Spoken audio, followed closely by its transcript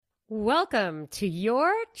Welcome to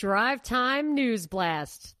your Drive Time News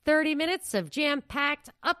Blast. 30 minutes of jam-packed,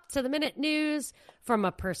 up-to-the-minute news from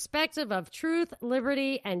a perspective of truth,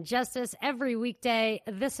 liberty, and justice every weekday.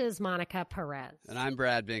 This is Monica Perez. And I'm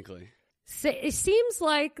Brad Binkley. It seems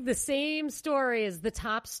like the same story is the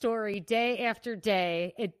top story day after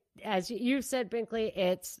day. As you said, Binkley,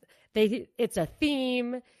 it's a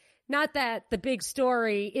theme. Not that the big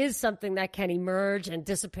story is something that can emerge and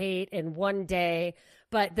dissipate in one day,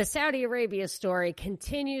 but the Saudi Arabia story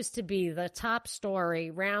continues to be the top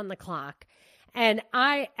story round the clock. And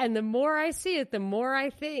the more I see it, the more I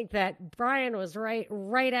think that Brian was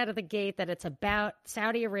right out of the gate, that it's about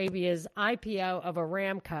Saudi Arabia's IPO of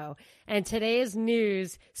Aramco. And today's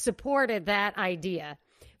news supported that idea.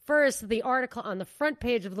 First, the article on the front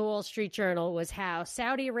page of the Wall Street Journal was how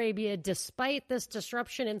Saudi Arabia, despite this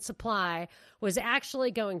disruption in supply, was actually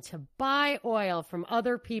going to buy oil from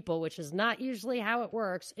other people, which is not usually how it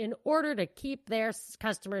works, in order to keep their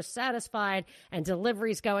customers satisfied and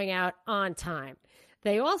deliveries going out on time.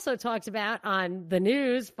 They also talked about on the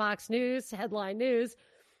news, Fox News, headline news,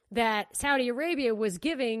 that Saudi Arabia was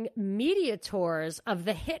giving media tours of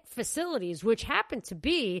the hit facilities, which happen to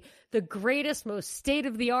be the greatest, most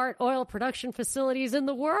state-of-the-art oil production facilities in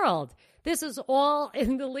the world. This is all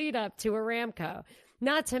in the lead-up to Aramco.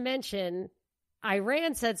 Not to mention,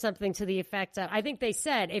 Iran said something to the effect of, I think they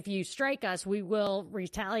said, if you strike us, we will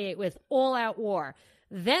retaliate with all-out war.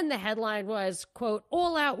 Then the headline was, quote,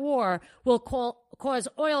 all-out war will cause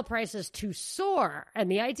oil prices to soar.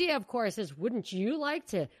 And the idea, of course, is wouldn't you like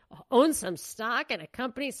to own some stock in a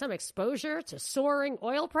company, some exposure to soaring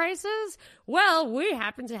oil prices? Well, we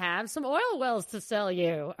happen to have some oil wells to sell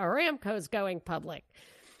you. Aramco's going public.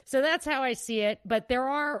 So that's how I see it. But there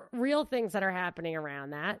are real things that are happening around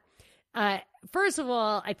that. First of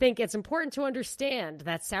all, I think it's important to understand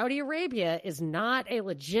that Saudi Arabia is not a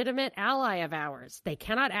legitimate ally of ours. They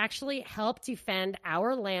cannot actually help defend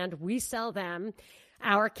our land. We sell them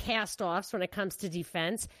our cast-offs when it comes to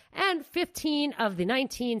defense. And 15 of the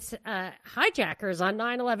 19 hijackers on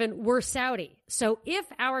 9/11 were Saudi. So if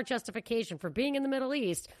our justification for being in the Middle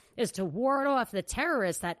East is to ward off the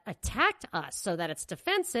terrorists that attacked us so that it's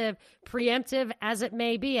defensive, preemptive as it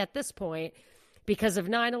may be at this point, because of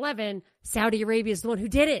 9/11, Saudi Arabia is the one who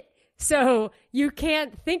did it. So you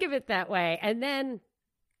can't think of it that way. And then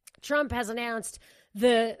Trump has announced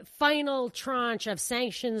the final tranche of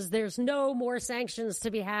sanctions. There's no more sanctions to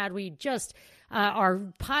be had. We just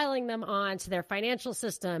are piling them on to their financial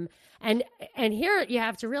system. And here you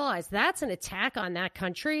have to realize that's an attack on that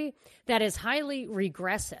country that is highly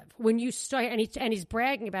regressive. When you start, and he's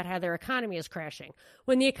bragging about how their economy is crashing.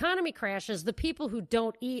 When the economy crashes, the people who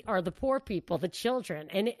don't eat are the poor people, the children.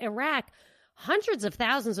 In Iraq, hundreds of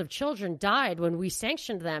thousands of children died when we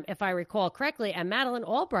sanctioned them, if I recall correctly. And Madeleine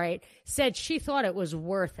Albright said she thought it was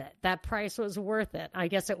worth it. That price was worth it. I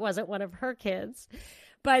guess it wasn't one of her kids.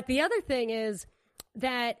 But the other thing is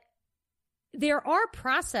that there are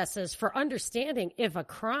processes for understanding if a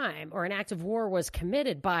crime or an act of war was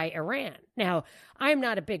committed by Iran. Now, I'm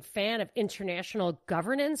not a big fan of international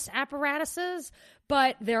governance apparatuses,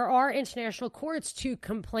 but there are international courts to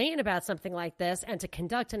complain about something like this and to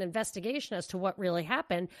conduct an investigation as to what really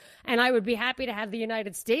happened. And I would be happy to have the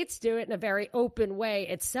United States do it in a very open way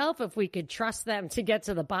itself if we could trust them to get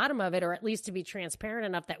to the bottom of it, or at least to be transparent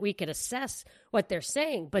enough that we could assess what they're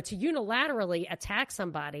saying. But to unilaterally attack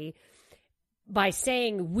somebody by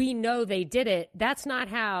saying we know they did it, that's not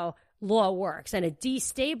how law works. And it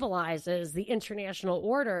destabilizes the international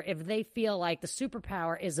order if they feel like the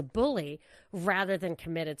superpower is a bully rather than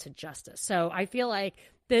committed to justice. So I feel like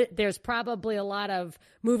there's probably a lot of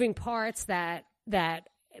moving parts that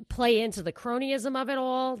play into the cronyism of it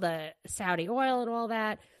all, the Saudi oil and all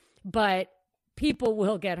that. But people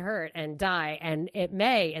will get hurt and die, and it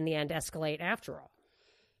may, in the end, escalate after all.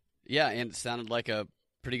 Yeah, and it sounded like a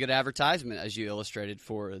pretty good advertisement, as you illustrated,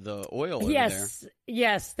 for the oil over there.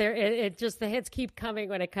 Yes. It just, the hits keep coming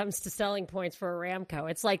when it comes to selling points for Aramco.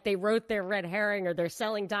 It's like they wrote their red herring or their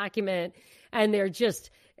selling document, and they're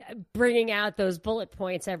just bringing out those bullet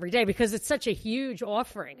points every day because it's such a huge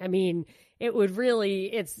offering. I mean, it would really,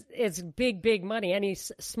 it's big money. Any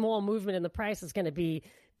small movement in the price is going to be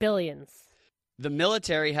billions. The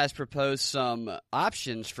military has proposed some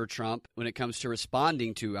options for Trump when it comes to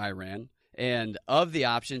responding to Iran. And of the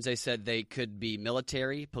options, they said they could be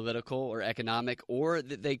military, political, or economic, or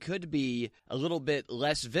that they could be a little bit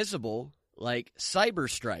less visible, like cyber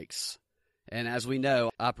strikes. And as we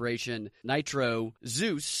know, Operation Nitro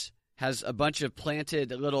Zeus has a bunch of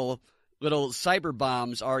planted little cyber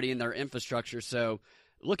bombs already in their infrastructure. So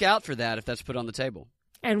look out for that if that's put on the table.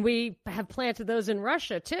 And we have planted those in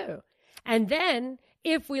Russia, too. And then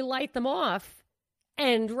if we light them off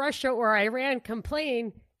and Russia or Iran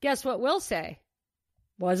complain, guess what we'll say?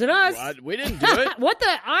 Wasn't us. What? We didn't do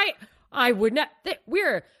it. I would not.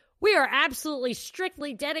 We are absolutely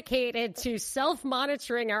strictly dedicated to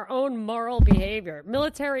self-monitoring our own moral behavior.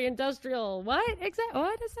 Military, industrial, what?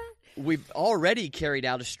 What is that? We've already carried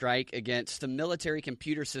out a strike against the military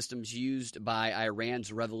computer systems used by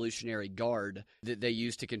Iran's Revolutionary Guard that they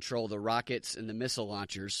use to control the rockets and the missile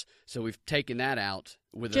launchers. So we've taken that out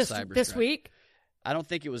with a cyber strike. This week? I don't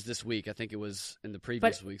think it was this week. I think it was in the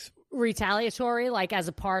previous weeks. Retaliatory, like as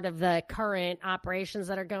a part of the current operations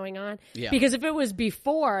that are going on? Yeah. Because if it was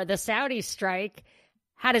before the Saudi strike,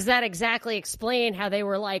 how does that exactly explain how they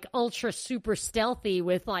were like ultra super stealthy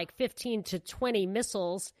with like 15 to 20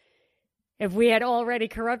 missiles if we had already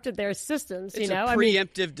corrupted their systems? It's a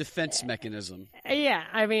preemptive defense mechanism. Yeah,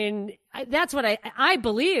 I mean, that's what I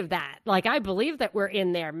believe that. Like, I believe that we're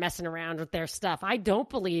in there messing around with their stuff. I don't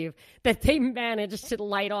believe that they managed to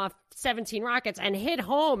light off 17 rockets and hit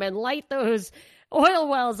home and light those oil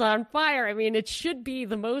wells on fire. I mean, it should be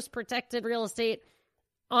the most protected real estate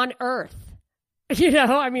on Earth.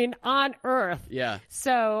 On Earth. Yeah.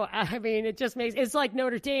 So, I mean, it's like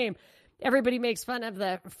Notre Dame. Everybody makes fun of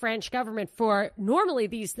the French government for normally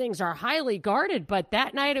these things are highly guarded, but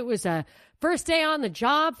that night it was a first day on the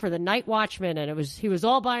job for the night watchman, and he was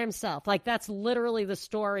all by himself. Like, that's literally the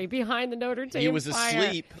story behind the Notre Dame He was fire.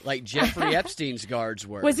 asleep like Jeffrey Epstein's guards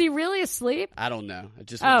were. Was he really asleep? I don't know. It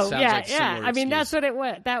just sounds like similar I mean, excuse. that's what it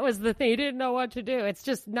was. That was the thing. He didn't know what to do. It's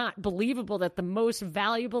just not believable that the most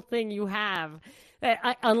valuable thing you have,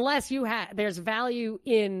 unless there's value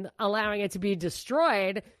in allowing it to be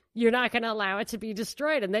destroyed, you're not going to allow it to be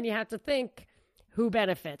destroyed. And then you have to think who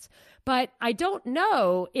benefits. But I don't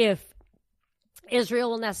know if Israel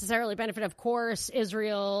will necessarily benefit. Of course,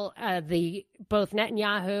 Israel, both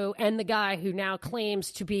Netanyahu and the guy who now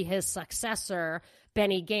claims to be his successor,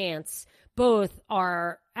 Benny Gantz, both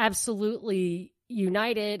are absolutely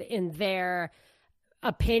united in their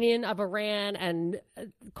opinion of Iran and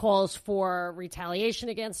calls for retaliation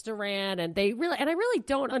against Iran. And I really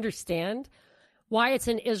don't understand why it's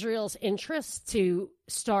in Israel's interest to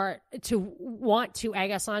want to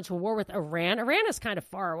egg us on to a war with Iran. Iran is kind of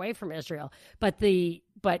far away from Israel, but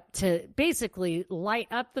to basically light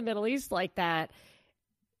up the Middle East like that,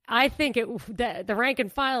 I think the rank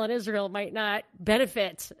and file in Israel might not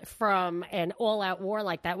benefit from an all-out war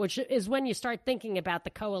like that, which is when you start thinking about the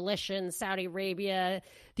coalition, Saudi Arabia,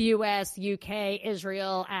 the U.S., UK,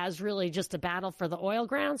 Israel, as really just a battle for the oil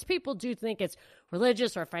grounds. People do think it's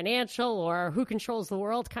religious or financial or who controls the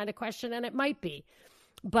world kind of question, and it might be.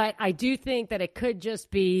 But I do think that it could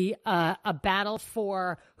just be a battle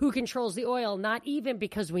for who controls the oil, not even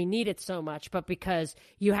because we need it so much, but because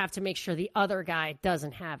you have to make sure the other guy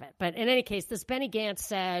doesn't have it. But in any case, this Benny Gantz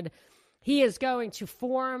said he is going to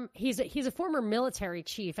he's a former military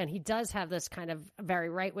chief, and he does have this kind of very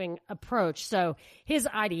right-wing approach. So his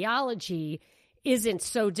ideology isn't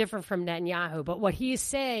so different from Netanyahu. But what he's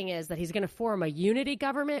saying is that he's going to form a unity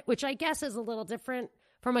government, which I guess is a little different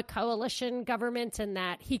from a coalition government, in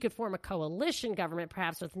that he could form a coalition government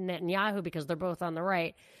perhaps with Netanyahu because they're both on the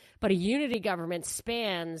right. But a unity government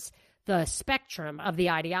spans the spectrum of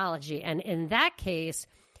the ideology. And in that case,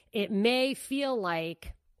 it may feel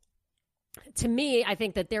like, to me, I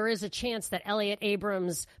think that there is a chance that Elliot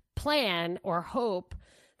Abrams' plan or hope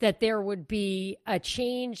that there would be a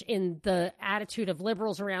change in the attitude of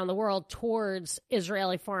liberals around the world towards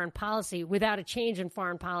Israeli foreign policy without a change in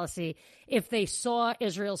foreign policy if they saw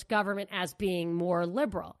Israel's government as being more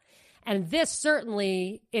liberal. And this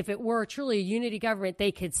certainly, if it were truly a unity government,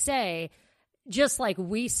 they could say, just like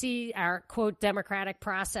we see our, quote, democratic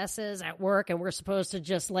processes at work, and we're supposed to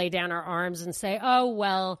just lay down our arms and say, oh,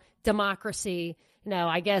 well, democracy,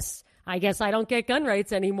 I guess I don't get gun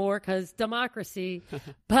rights anymore because democracy.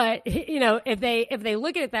 But, if they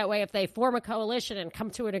look at it that way, if they form a coalition and come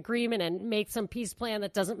to an agreement and make some peace plan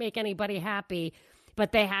that doesn't make anybody happy,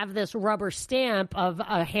 but they have this rubber stamp of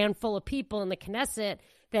a handful of people in the Knesset,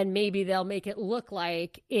 then maybe they'll make it look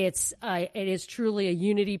like it is truly a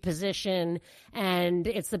unity position and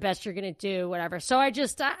it's the best you're going to do, whatever. So I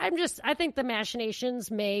think the machinations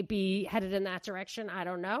may be headed in that direction. I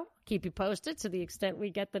don't know. Keep you posted to the extent we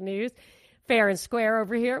get the news fair and square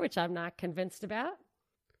over here, which I'm not convinced about.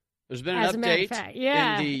 There's been As a an matter of update fact,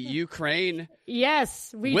 yeah. in the Ukraine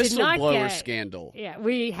Yes, we did not whistleblower get, scandal. Yeah,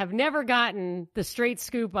 we have never gotten the straight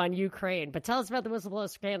scoop on Ukraine. But tell us about the whistleblower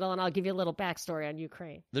scandal, and I'll give you a little backstory on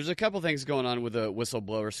Ukraine. There's a couple things going on with the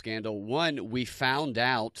whistleblower scandal. One, we found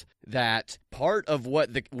out that part of what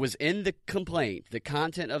was in the complaint, the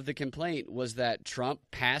content of the complaint, was that Trump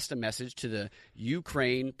passed a message to the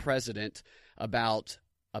Ukraine president about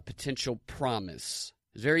a potential promise.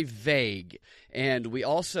 It's very vague. And we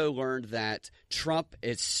also learned that Trump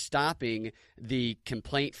is stopping the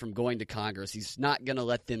complaint from going to Congress. He's not going to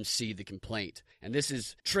let them see the complaint. And this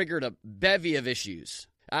has triggered a bevy of issues.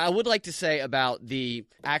 I would like to say about the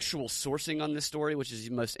actual sourcing on this story, which is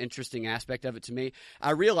the most interesting aspect of it to me.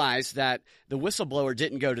 I realized that the whistleblower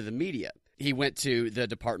didn't go to the media. He went to the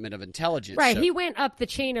Department of Intelligence. Right, So, he went up the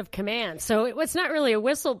chain of command. So it was not really a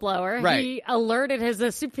whistleblower. Right. He alerted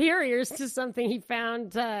his superiors to something he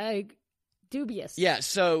found dubious. yeah,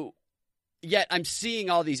 so yet I'm seeing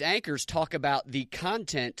all these anchors talk about the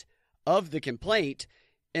content of the complaint,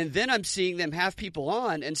 and then I'm seeing them have people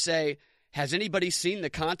on and say, has anybody seen the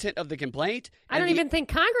content of the complaint? I don't even think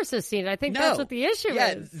Congress has seen it. I think that's what the issue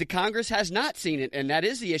is. The Congress has not seen it, and that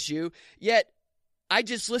is the issue. Yet I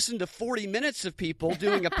just listened to 40 minutes of people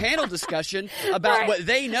doing a panel discussion about what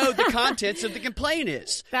they know the contents of the complaint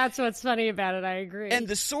is. That's what's funny about it. I agree. And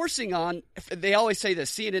the sourcing on, they always say this,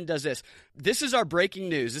 CNN does this. This is our breaking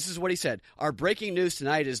news. This is what he said. Our breaking news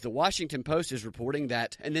tonight is the Washington Post is reporting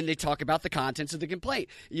that, and then they talk about the contents of the complaint.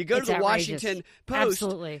 You go to the outrageous. Washington Post,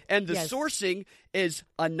 Absolutely. and the Yes. sourcing is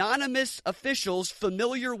anonymous officials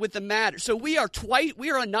familiar with the matter. So we are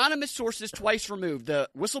anonymous sources twice removed. The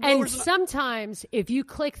whistleblowers. And sometimes if you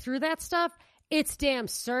click through that stuff, it's damn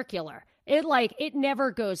circular. It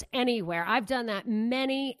never goes anywhere. I've done that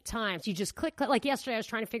many times. You just click, like yesterday I was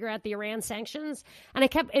trying to figure out the Iran sanctions, and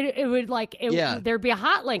there'd be a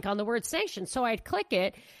hot link on the word sanctions. So I'd click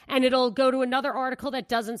it and it'll go to another article that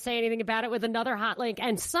doesn't say anything about it with another hot link.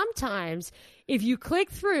 And sometimes if you click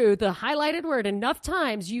through the highlighted word enough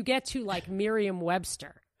times, you get to like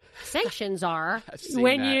Merriam-Webster. Sanctions are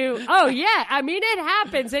when that. it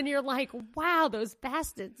happens and you're like, wow, those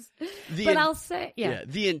bastards. I'll say,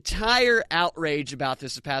 the entire outrage about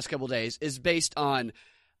this the past couple of days is based on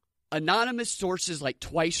anonymous sources like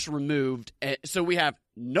twice removed. So we have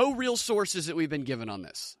no real sources that we've been given on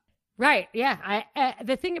this. Right. Yeah.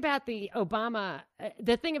 The thing about the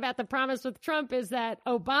promise with Trump is that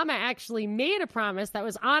Obama actually made a promise that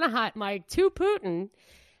was on a hot mic to Putin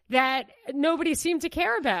that nobody seemed to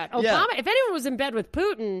care about. Obama, if anyone was in bed with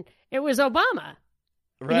Putin, it was Obama.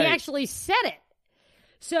 Right. And he actually said it.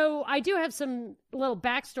 So I do have some little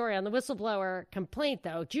backstory on the whistleblower complaint,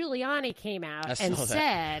 though. Giuliani came out and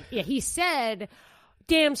said, he said,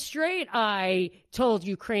 damn straight I told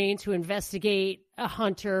Ukraine to investigate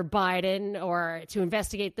Hunter Biden or to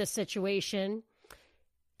investigate this situation.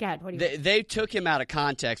 God, what do you They took him out of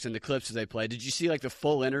context in the clips that they played. Did you see like the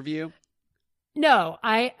full interview? No,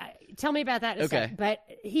 I tell me about that in a Okay. second. But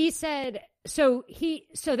he said so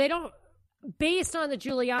they don't, based on the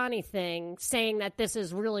Giuliani thing, saying that this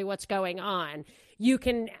is really what's going on.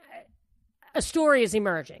 A story is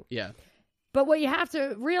emerging. Yeah. But what you have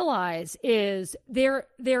to realize is there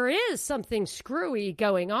is something screwy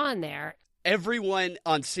going on there. Everyone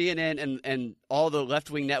on CNN and all the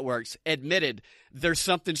left-wing networks admitted there's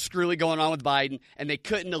something screwy going on with Biden, and they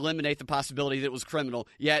couldn't eliminate the possibility that it was criminal,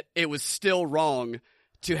 yet it was still wrong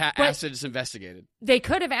to ask that it's investigated. They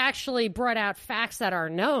could have actually brought out facts that are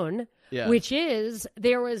known, which is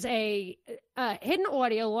there was a hidden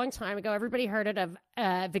audio a long time ago. Everybody heard it of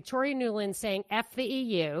Victoria Nuland saying F the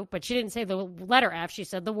EU, but she didn't say the letter F. She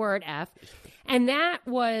said the word F. And that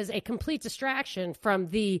was a complete distraction from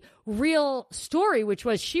the real story, which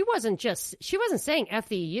was she wasn't saying F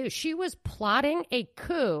the EU. She was plotting a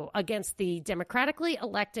coup against the democratically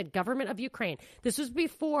elected government of Ukraine. This was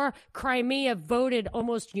before Crimea voted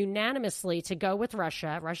almost unanimously to go with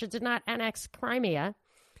Russia. Russia did not annex Crimea.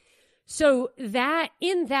 So that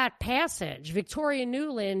in that passage, Victoria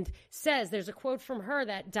Nuland says, there's a quote from her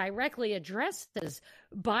that directly addresses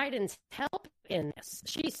Biden's help in this.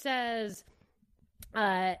 She says,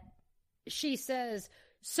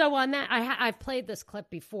 so on that, I've played this clip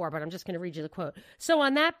before, but I'm just going to read you the quote. So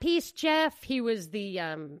on that piece, Jeff, she was the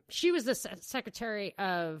assistant secretary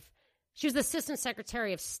of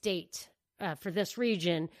state for this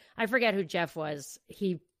region. I forget who Jeff was.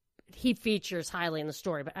 He features highly in the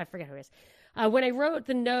story, but I forget who he is. When I wrote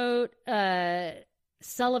the note,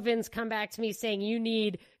 Sullivan's come back to me saying, you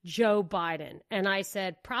need Joe Biden. And I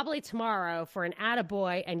said, probably tomorrow for an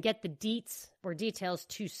attaboy and get the deets or details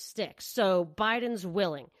to stick. So Biden's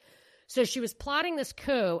willing. So she was plotting this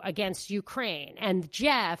coup against Ukraine, and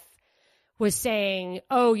Jeff was saying,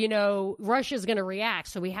 oh, Russia's going to react,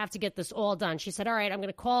 so we have to get this all done. She said, all right, I'm going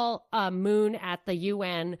to call Moon at the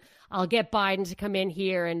UN. I'll get Biden to come in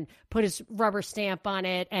here and put his rubber stamp on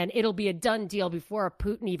it, and it'll be a done deal before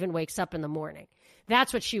Putin even wakes up in the morning.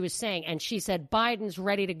 That's what she was saying. And she said, Biden's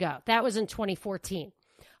ready to go. That was in 2014.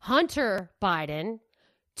 Hunter Biden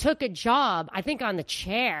took a job, I think, on the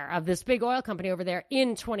chair of this big oil company over there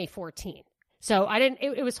in 2014. So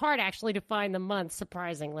it was hard actually to find the month,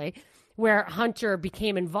 surprisingly, where Hunter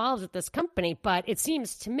became involved with this company. But it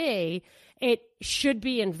seems to me it should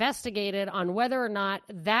be investigated on whether or not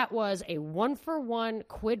that was a one-for-one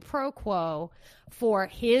quid pro quo for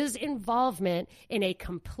his involvement in a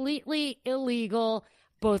completely illegal,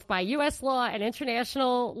 both by U.S. law and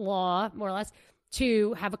international law, more or less,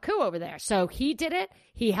 to have a coup over there. So he did it,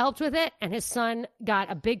 he helped with it, and his son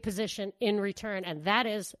got a big position in return. And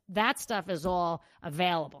that stuff is all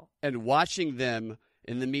available. And watching them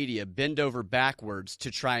in the media bend over backwards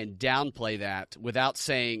to try and downplay that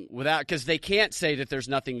because they can't say that there's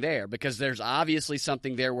nothing there, because there's obviously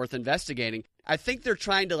something there worth investigating. I think they're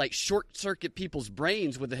trying to short circuit people's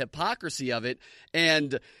brains with the hypocrisy of it.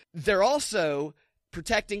 And they're also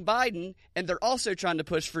protecting Biden, and they're also trying to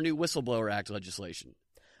push for new Whistleblower Act legislation.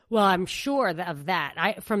 Well, I'm sure of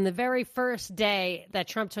that. From the very first day that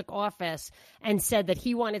Trump took office and said that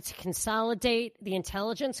he wanted to consolidate the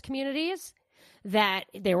intelligence communities, that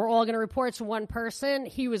they were all going to report to one person,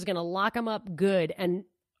 he was going to lock them up good. And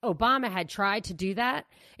Obama had tried to do that.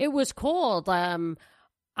 It was called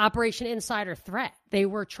Operation Insider Threat. They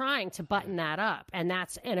were trying to button that up, and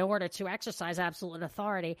that's in order to exercise absolute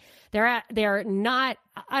authority. They're not,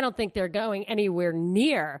 I don't think they're going anywhere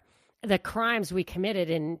near the crimes we committed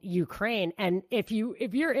in Ukraine. And if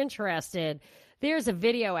you're interested, there's a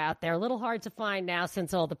video out there, a little hard to find now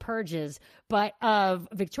since all the purges, but of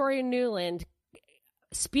Victoria Nuland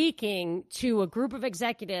speaking to a group of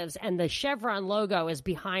executives, and the Chevron logo is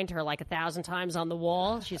behind her 1,000 times on the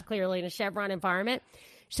wall. She's clearly in a Chevron environment.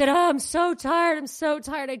 She said, I'm so tired.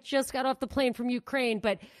 I just got off the plane from Ukraine.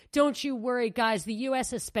 But don't you worry, guys. The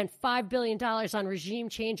U.S. has spent $5 billion on regime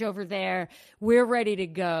change over there. We're ready to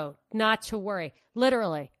go. Not to worry.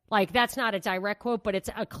 Literally. That's not a direct quote, but it's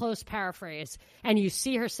a close paraphrase. And you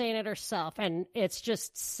see her saying it herself, and it's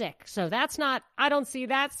just sick. So I don't see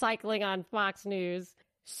that cycling on Fox News.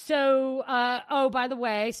 So, by the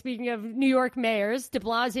way, speaking of New York mayors, de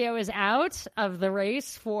Blasio is out of the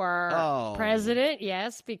race for president.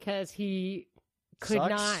 Yes, because he could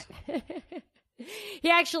not.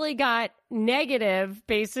 He actually got negative,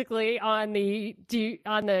 basically, on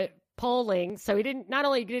the polling. So he didn't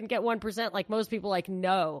get 1%, like most people,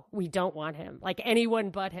 no, we don't want him.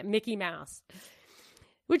 Anyone but him, Mickey Mouse.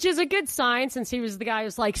 Which is a good sign, since he was the guy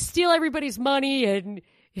who's steal everybody's money and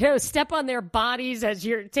step on their bodies as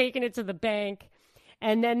you're taking it to the bank.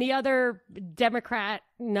 And then the other Democrat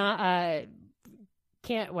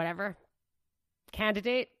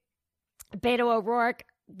candidate, Beto O'Rourke,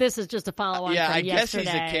 this is just a follow-on from yesterday. Yeah, I guess he's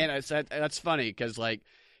a candidate. That's funny, because,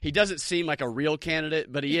 he doesn't seem like a real candidate,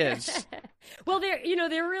 but he is. Well, they're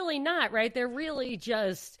really not, right? They're really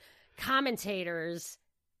just commentators.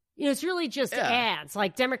 It's really just ads,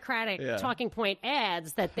 Democratic talking point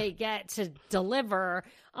ads that they get to deliver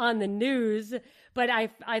on the news. But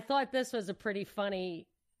I thought this was a pretty funny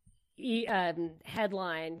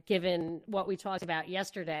headline, given what we talked about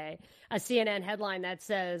yesterday. A CNN headline that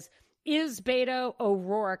says, "Is Beto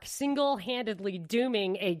O'Rourke single-handedly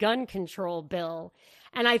dooming a gun control bill?"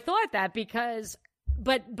 And I thought that because...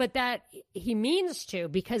 But that he means to,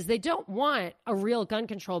 because they don't want a real gun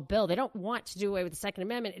control bill. They don't want to do away with the Second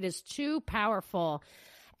Amendment. It is too powerful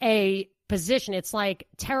a position. It's like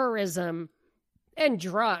terrorism and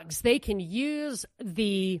drugs. They can use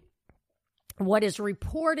what is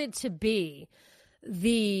reported to be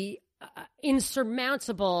the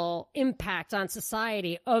insurmountable impact on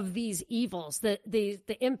society of these evils, the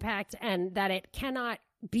impact, and that it cannot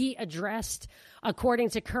be addressed according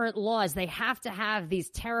to current laws. They have to have these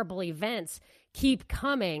terrible events keep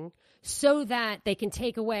coming so that they can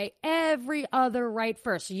take away every other right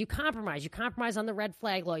first. So you compromise on the red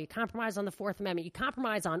flag law, you compromise on the Fourth Amendment, you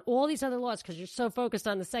compromise on all these other laws because you're so focused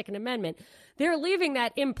on the Second Amendment. They're leaving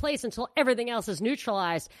that in place until everything else is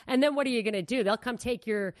neutralized. And then what are you going to do? They'll come take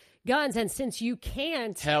your guns. And since you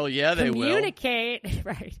can't communicate,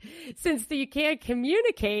 right? Since you can't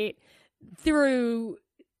communicate through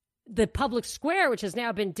the public square, which has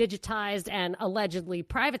now been digitized and allegedly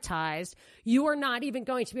privatized, you are not even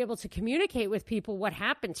going to be able to communicate with people what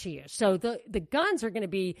happened to you. So the guns are going to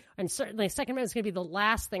be, and certainly Second Amendment is going to be the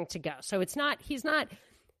last thing to go. So he's not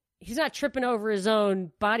he's not tripping over his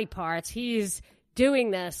own body parts. He's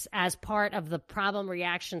doing this as part of the problem,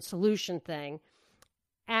 reaction, solution thing,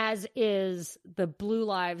 as is the Blue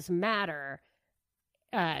Lives Matter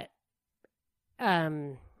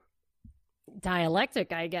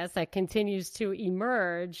dialectic, I guess, that continues to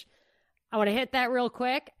emerge. I want to hit that real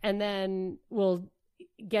quick, and then we'll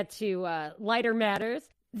get to lighter matters.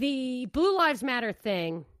 The Blue Lives Matter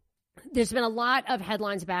thing, there's been a lot of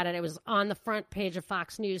headlines about it. It was on the front page of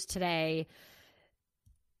Fox News today.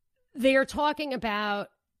 They are talking about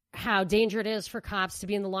how dangerous it is for cops to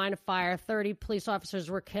be in the line of fire. 30 police officers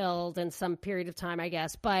were killed in some period of time, I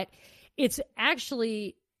guess. But it's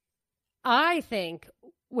actually, I think,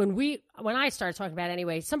 when I started talking about it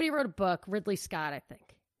anyway, somebody wrote a book, Ridley Scott, I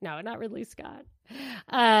think. No, not Ridley Scott.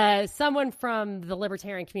 Someone from the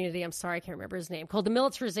libertarian community, I'm sorry, I can't remember his name, called The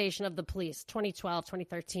Militarization of the Police, 2012,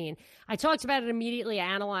 2013. I talked about it immediately, I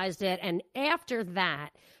analyzed it, and after that,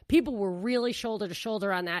 people were really shoulder to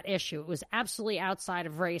shoulder on that issue. It was absolutely outside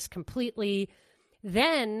of race completely.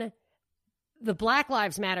 Then the Black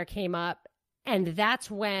Lives Matter came up, and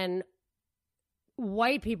that's when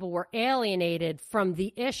white people were alienated from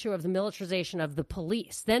the issue of the militarization of the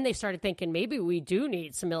police. Then they started thinking, maybe we do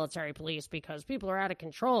need some military police because people are out of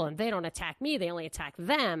control and they don't attack me, they only attack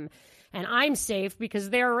them. And I'm safe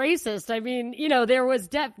because they're racist. I mean,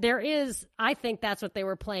 there is, I think that's what they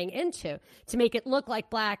were playing into, to make it look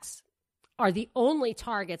like blacks are the only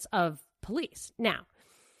targets of police. Now,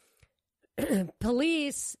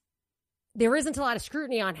 police, there isn't a lot of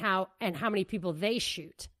scrutiny on how many people they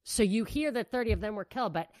shoot. So you hear that 30 of them were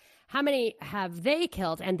killed, but how many have they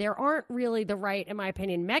killed? And there aren't really the right, in my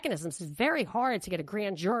opinion, mechanisms. It's very hard to get a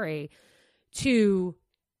grand jury to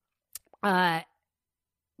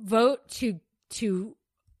vote to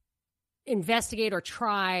investigate or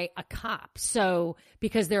try a cop. So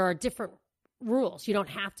because there are different rules, you don't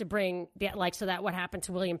have to bring so that what happened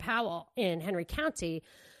to William Powell in Henry County.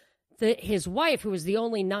 His wife, who was the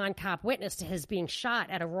only non-cop witness to his being shot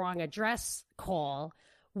at a wrong address call,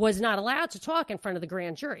 was not allowed to talk in front of the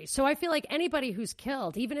grand jury. So I feel like anybody who's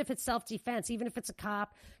killed, even if it's self-defense, even if it's a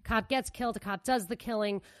cop gets killed, a cop does the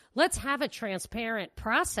killing, let's have a transparent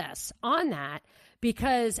process on that,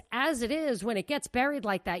 because as it is, when it gets buried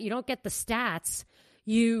like that, you don't get the stats.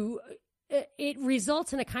 It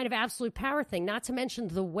results in a kind of absolute power thing, not to mention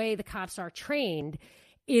the way the cops are trained.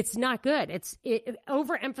 It's not good.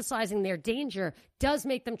 Overemphasizing their danger does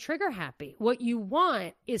make them trigger happy. What you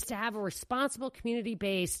want is to have a responsible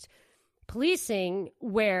community-based policing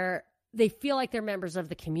where they feel like they're members of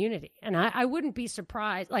the community. And I wouldn't be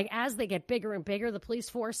surprised, like as they get bigger and bigger, the police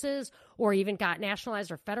forces, or even got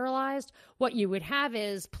nationalized or federalized, what you would have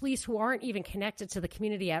is police who aren't even connected to the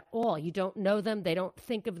community at all. You don't know them. They don't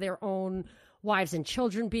think of their own wives and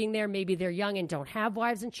children being there. Maybe they're young and don't have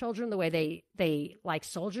wives and children the way they like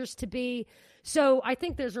soldiers to be. So I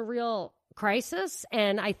think there's a real crisis,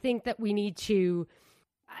 and I think that we need to,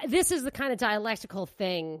 this is the kind of dialectical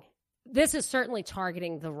thing. This is certainly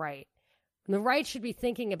targeting the right. And the right should be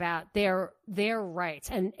thinking about their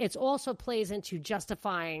rights. And it also plays into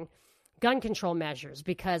justifying gun control measures,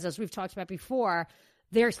 because as we've talked about before,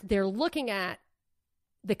 they're looking at,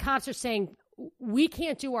 the cops are saying, we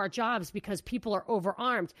can't do our jobs because people are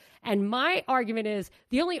overarmed. And my argument is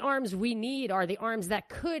the only arms we need are the arms that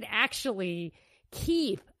could actually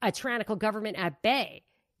keep a tyrannical government at bay.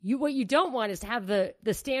 What you don't want is to have the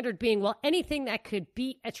standard being, well, anything that could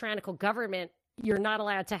beat a tyrannical government, you're not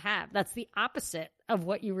allowed to have. That's the opposite of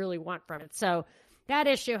what you really want from it. So that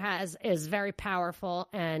issue is very powerful,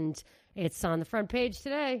 and it's on the front page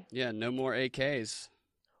today. Yeah, no more AKs.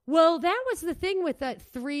 Well, that was the thing with the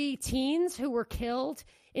 3 teens who were killed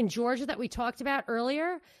in Georgia that we talked about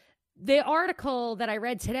earlier. The article that I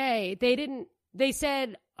read today, they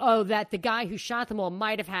said, that the guy who shot them all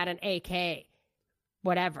might have had an AK,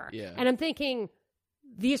 whatever. Yeah. And I'm thinking,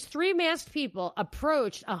 these 3 masked people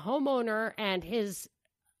approached a homeowner and his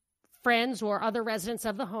friends or other residents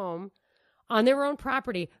of the home on their own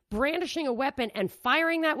property, brandishing a weapon and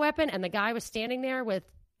firing that weapon, and the guy was standing there with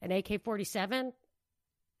an AK-47.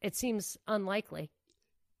 It seems unlikely.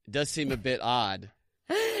 It does seem a bit odd.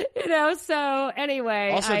 So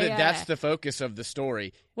anyway. Also, that's the focus of the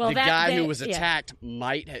story. Well, the guy who was attacked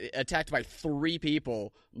attacked by 3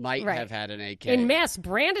 people might have had an AK. In mass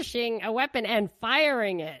brandishing a weapon and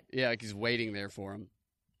firing it. Yeah, like he's waiting there for him.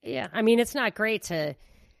 Yeah, I mean, it's not great to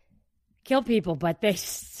kill people, but they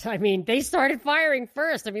started firing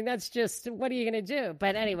first. I mean, that's just, what are you going to do?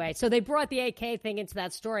 But anyway, so they brought the AK thing into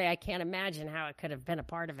that story. I can't imagine how it could have been a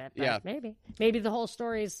part of it. But yeah. Maybe the whole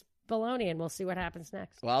story's baloney, and we'll see what happens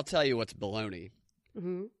next. Well, I'll tell you what's baloney.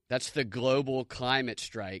 Mm-hmm. That's the global climate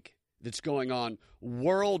strike that's going on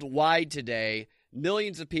worldwide today.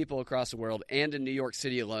 Millions of people across the world and in New York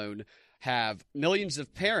City alone have millions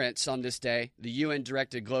of parents on this day. The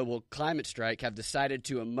UN-directed global climate strike have decided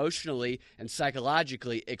to emotionally and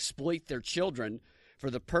psychologically exploit their children for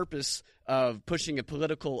the purpose of pushing a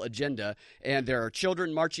political agenda. And there are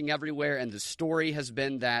children marching everywhere, and the story has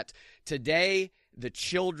been that today the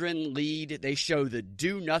children lead. They show the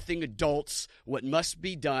do-nothing adults what must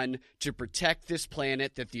be done to protect this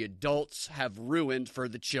planet that the adults have ruined for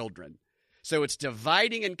the children. So it's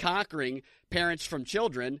dividing and conquering parents from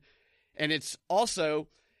children, and it's also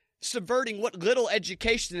subverting what little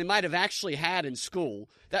education they might have actually had in school.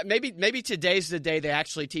 That maybe today's the day they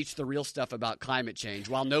actually teach the real stuff about climate change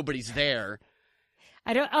while nobody's there.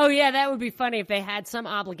 Oh yeah, that would be funny if they had some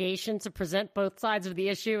obligation to present both sides of the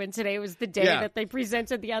issue, and today was the day that they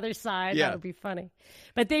presented the other side. Yeah. That would be funny.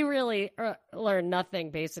 But they really learn nothing,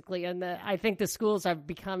 basically, and I think the schools have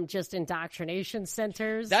become just indoctrination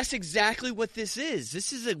centers. That's exactly what this is.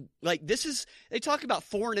 They talk about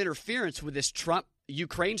foreign interference with this Trump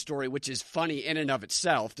Ukraine story, which is funny in and of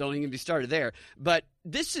itself. Don't even be started there. But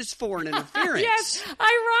this is foreign interference. Yes,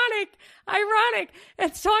 ironic.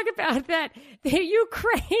 Let's talk about that. The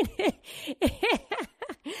Ukraine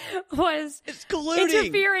was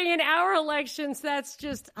interfering in our elections. That's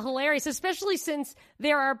just hilarious, especially since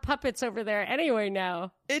there are puppets over there anyway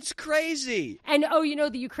now. It's crazy. And,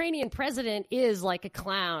 the Ukrainian president is like a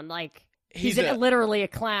clown, like... He's literally a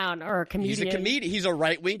clown or a comedian. He's a comedian. He's a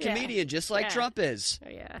right-wing comedian, just like Trump is. Oh,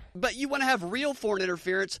 yeah. But you want to have real foreign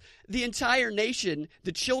interference. The entire nation,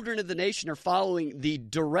 the children of the nation, are following the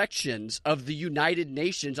directions of the United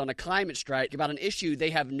Nations on a climate strike about an issue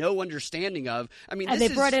they have no understanding of. I mean, they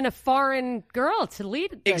brought in a foreign girl to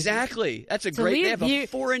lead. Exactly. That's a great. They have a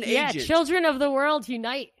foreign agent. Yeah, children of the world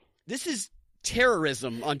unite. This is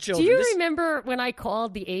terrorism on children. Do you remember when I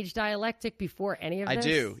called the age dialectic before any of this? I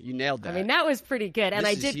do. You nailed that. I mean, that was pretty good. And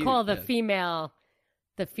I did call the female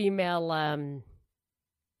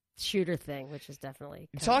shooter thing, which is definitely...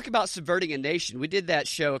 Talk about subverting a nation. We did that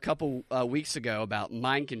show a couple weeks ago about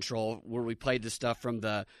mind control, where we played the stuff from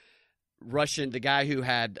the the guy who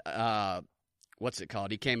had, what's it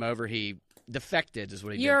called? He came over, he defected is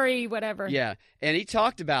what he did. Yuri, whatever. Yeah. And he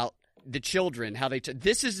talked about the children, how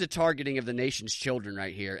this is the targeting of the nation's children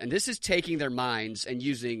right here. And this is taking their minds and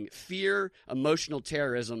using fear, emotional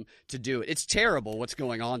terrorism to do it. It's terrible what's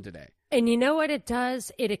going on today. And you know what it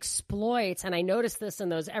does? It exploits, and I noticed this in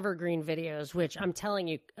those evergreen videos, which I'm telling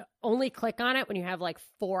you, only click on it when you have like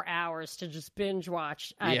 4 hours to just binge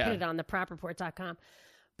watch. I put it on thepropreport.com.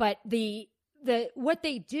 But what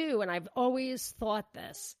they do, and I've always thought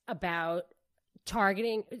this about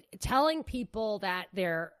targeting, telling people that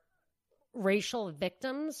they're racial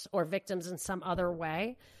victims or victims in some other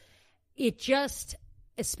way, it just,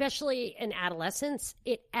 especially in adolescence,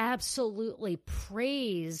 it absolutely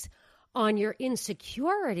preys on your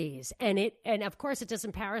insecurities, and of course it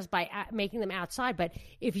disempowers by making them outside. But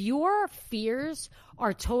if your fears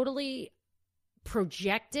are totally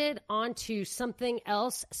projected onto something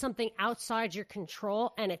else, something outside your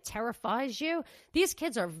control, and it terrifies you, these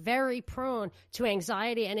kids are very prone to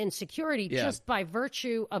anxiety and insecurity just by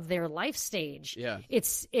virtue of their life stage. Yeah.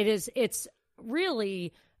 It's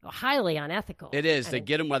really highly unethical. It is. They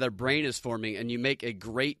get them while their brain is forming, and you make a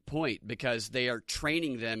great point because they are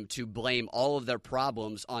training them to blame all of their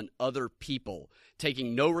problems on other people,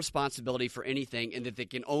 taking no responsibility for anything, and that they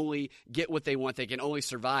can only get what they want. They can only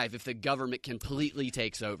survive if the government completely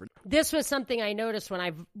takes over. This was something I noticed when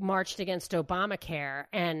I marched against Obamacare,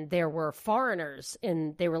 and there were foreigners,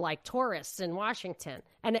 and they were like tourists in Washington,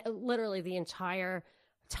 and literally the entire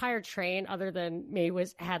train, other than me,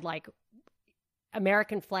 had like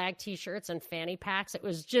American flag T-shirts and fanny packs. It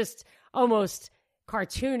was just almost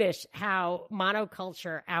cartoonish how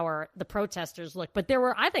monoculture the protesters looked. But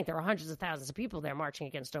I think there were hundreds of thousands of people there marching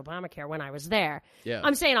against Obamacare when I was there. Yeah.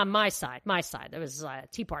 I'm saying on my side. There was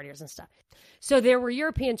Tea Partiers and stuff. So there were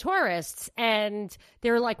European tourists, and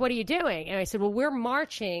they were like, "What are you doing?" And I said, "Well, we're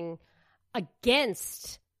marching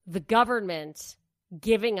against the government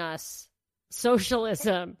giving us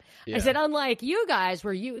socialism." Yeah. I said, unlike you guys,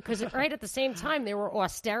 because right at the same time, there were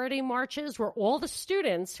austerity marches where all the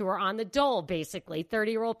students who are on the dole, basically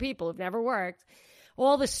 30-year-old people who've never worked,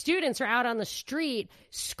 all the students are out on the street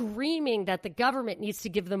screaming that the government needs to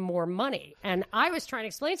give them more money. And I was trying to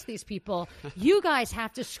explain to these people, you guys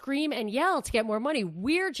have to scream and yell to get more money.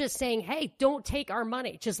 We're just saying, hey, don't take our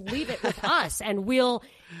money. Just leave it with us, and we'll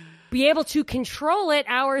be able to control it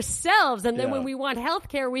ourselves. And then Yeah. when we want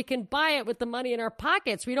healthcare, we can buy it with the money in our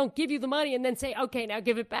pockets. We don't give you the money and then say, okay, now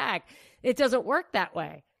give it back. It doesn't work that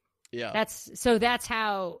way. Yeah. That's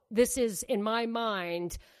how this is, in my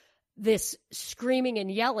mind, this screaming and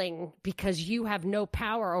yelling because you have no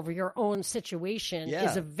power over your own situation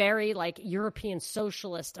is a very like European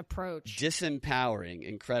socialist approach. Disempowering,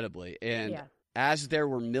 incredibly. And as there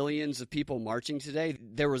were millions of people marching today,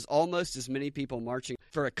 there was almost as many people marching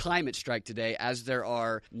for a climate strike today as there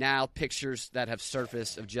are now pictures that have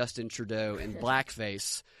surfaced of Justin Trudeau in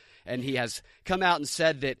blackface. And he has come out and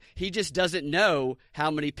said that he just doesn't know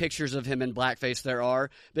how many pictures of him in blackface there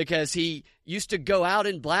are because he used to go out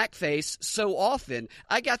in blackface so often.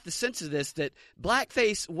 I got the sense of this, that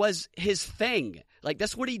blackface was his thing. Like,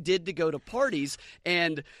 that's what he did to go to parties.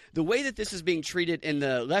 And the way that this is being treated in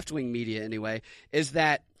the left-wing media, anyway, is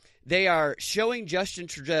that they are showing Justin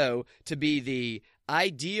Trudeau to be the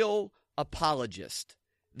ideal apologist.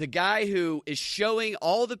 The guy who is showing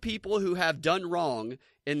all the people who have done wrong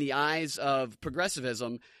in the eyes of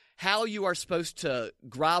progressivism how you are supposed to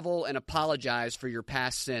grovel and apologize for your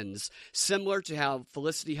past sins, similar to how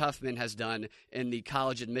Felicity Huffman has done in the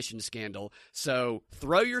college admission scandal. So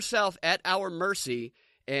throw yourself at our mercy,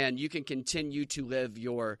 and you can continue to live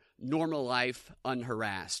your normal life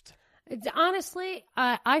unharassed. Honestly,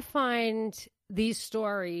 I find these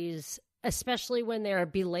stories, especially when they're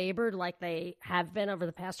belabored like they have been over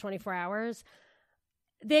the past 24 hours,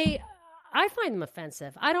 I find them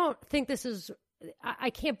offensive. I don't think this is –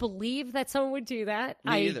 I can't believe that someone would do that.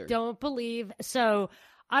 Me either. I don't believe – so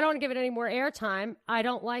I don't want to give it any more airtime. I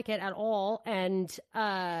don't like it at all. And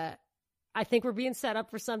I think we're being set up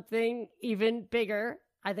for something even bigger.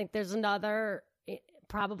 I think there's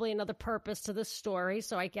probably another purpose to this story.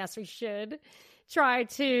 So I guess we should try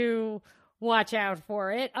to – watch out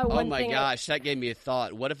for it. Oh my gosh, that gave me a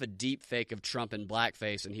thought. What if a deep fake of Trump in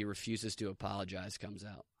blackface and he refuses to apologize comes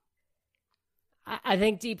out? I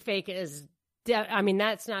think deep fake is,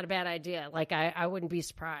 that's not a bad idea. Like, I wouldn't be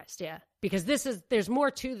surprised, because there's more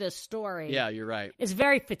to this story. Yeah, you're right. It's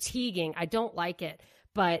very fatiguing. I don't like it,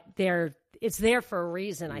 but it's there for a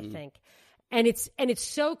reason, I think. And it's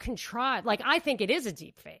so contrived. Like, I think it is a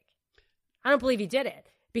deep fake. I don't believe he did it,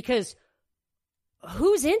 because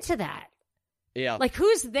who's into that? Yeah. Like,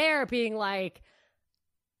 who's there being like,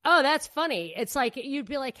 oh, that's funny. It's like, you'd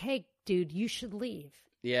be like, hey, dude, you should leave.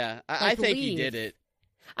 Yeah, I think he did it.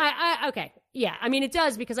 Okay. Yeah, I mean, it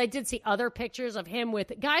does, because I did see other pictures of him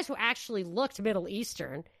with guys who actually looked Middle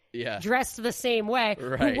Eastern, dressed the same way,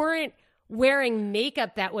 who weren't wearing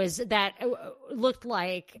makeup that looked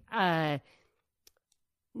like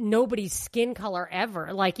nobody's skin color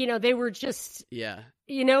ever. Like, they were just,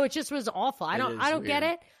 it just was awful. I don't get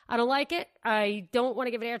it. I don't like it. I don't want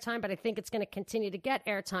to give it airtime, but I think it's going to continue to get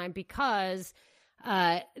airtime because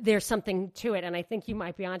there's something to it, and I think you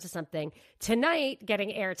might be onto something. Tonight, getting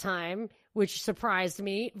airtime, which surprised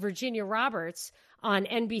me, Virginia Roberts on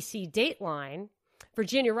NBC Dateline.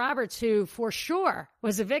 Virginia Roberts, who for sure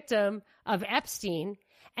was a victim of Epstein,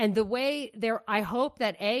 and the way I hope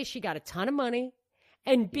that A, she got a ton of money,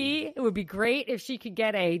 and B, it would be great if she could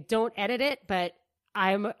get a don't edit it, but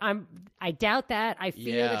I doubt that. I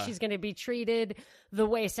fear that she's going to be treated the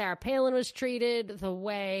way Sarah Palin was treated, the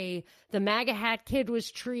way the MAGA hat kid was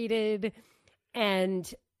treated. And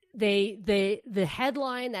the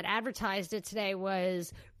headline that advertised it today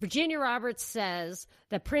was Virginia Roberts says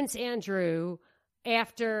that Prince Andrew,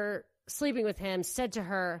 after sleeping with him, said to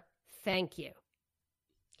her, "Thank you."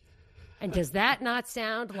 And does that not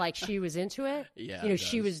sound like she was into it? Yeah.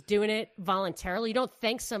 She was doing it voluntarily. You don't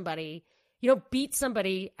thank somebody. You don't beat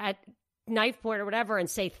somebody at knife point or whatever and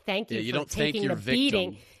say thank you for taking the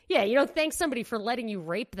beating. Yeah, you don't thank somebody for letting you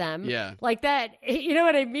rape them. Yeah. Like that. You know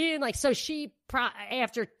what I mean? Like, so she,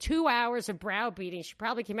 after 2 hours of browbeating, she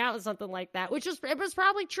probably came out with something like that, it was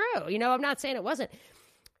probably true. I'm not saying it wasn't.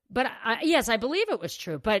 But yes, I believe it was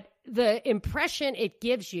true. But the impression it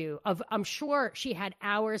gives you I'm sure she had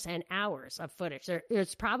hours and hours of footage.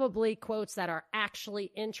 There's probably quotes that are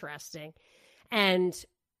actually interesting and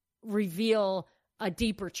reveal a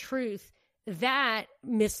deeper truth that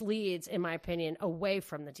misleads, in my opinion, away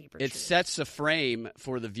from the deeper truth. It sets a frame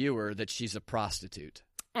for the viewer that she's a prostitute.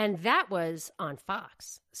 And that was on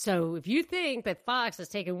Fox. So if you think that Fox is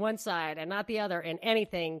taking one side and not the other in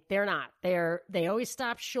anything, they're not. They always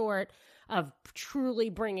stop short of truly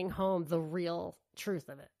bringing home the real truth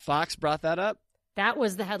of it. Fox brought that up? That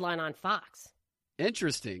was the headline on Fox.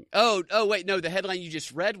 Interesting. Oh, wait, no, the headline you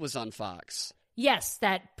just read was on Fox. Yes,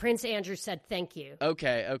 that Prince Andrew said thank you.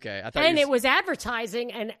 Okay. It was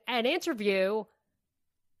advertising an interview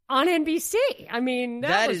on NBC. I mean,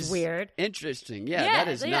 that was weird. Interesting. Yeah, that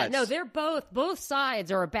is nuts. No, they're both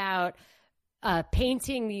sides are about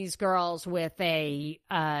painting these girls with a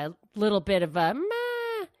little bit of a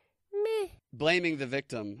meh. Blaming the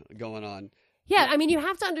victim going on. Yeah, I mean, you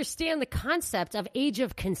have to understand the concept of age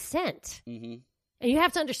of consent. Mm-hmm. And you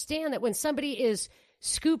have to understand that when somebody is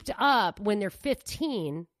scooped up when they're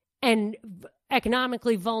 15 and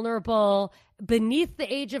economically vulnerable beneath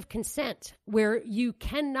the age of consent, where we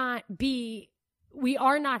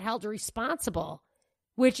are not held responsible,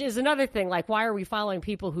 which is another thing. Like, why are we following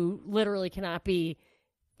people who literally cannot be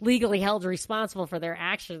legally held responsible for their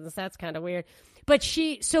actions? That's kind of weird. But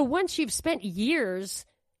so once you've spent years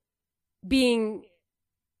being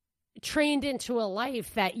trained into a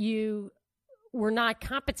life that you were not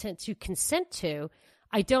competent to consent to,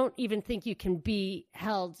 I don't even think you can be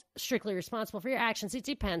held strictly responsible for your actions. It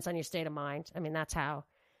depends on your state of mind. I mean, that's how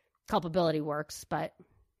culpability works. But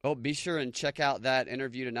be sure and check out that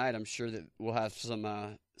interview tonight. I'm sure that we'll have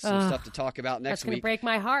some stuff to talk about next week. That's going to break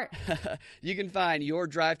my heart. You can find your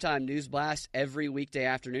Drive Time News Blast every weekday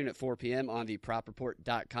afternoon at 4 p.m. on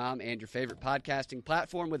thepropreport.com and your favorite podcasting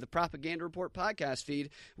platform with the Propaganda Report podcast feed.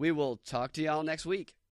 We will talk to y'all next week.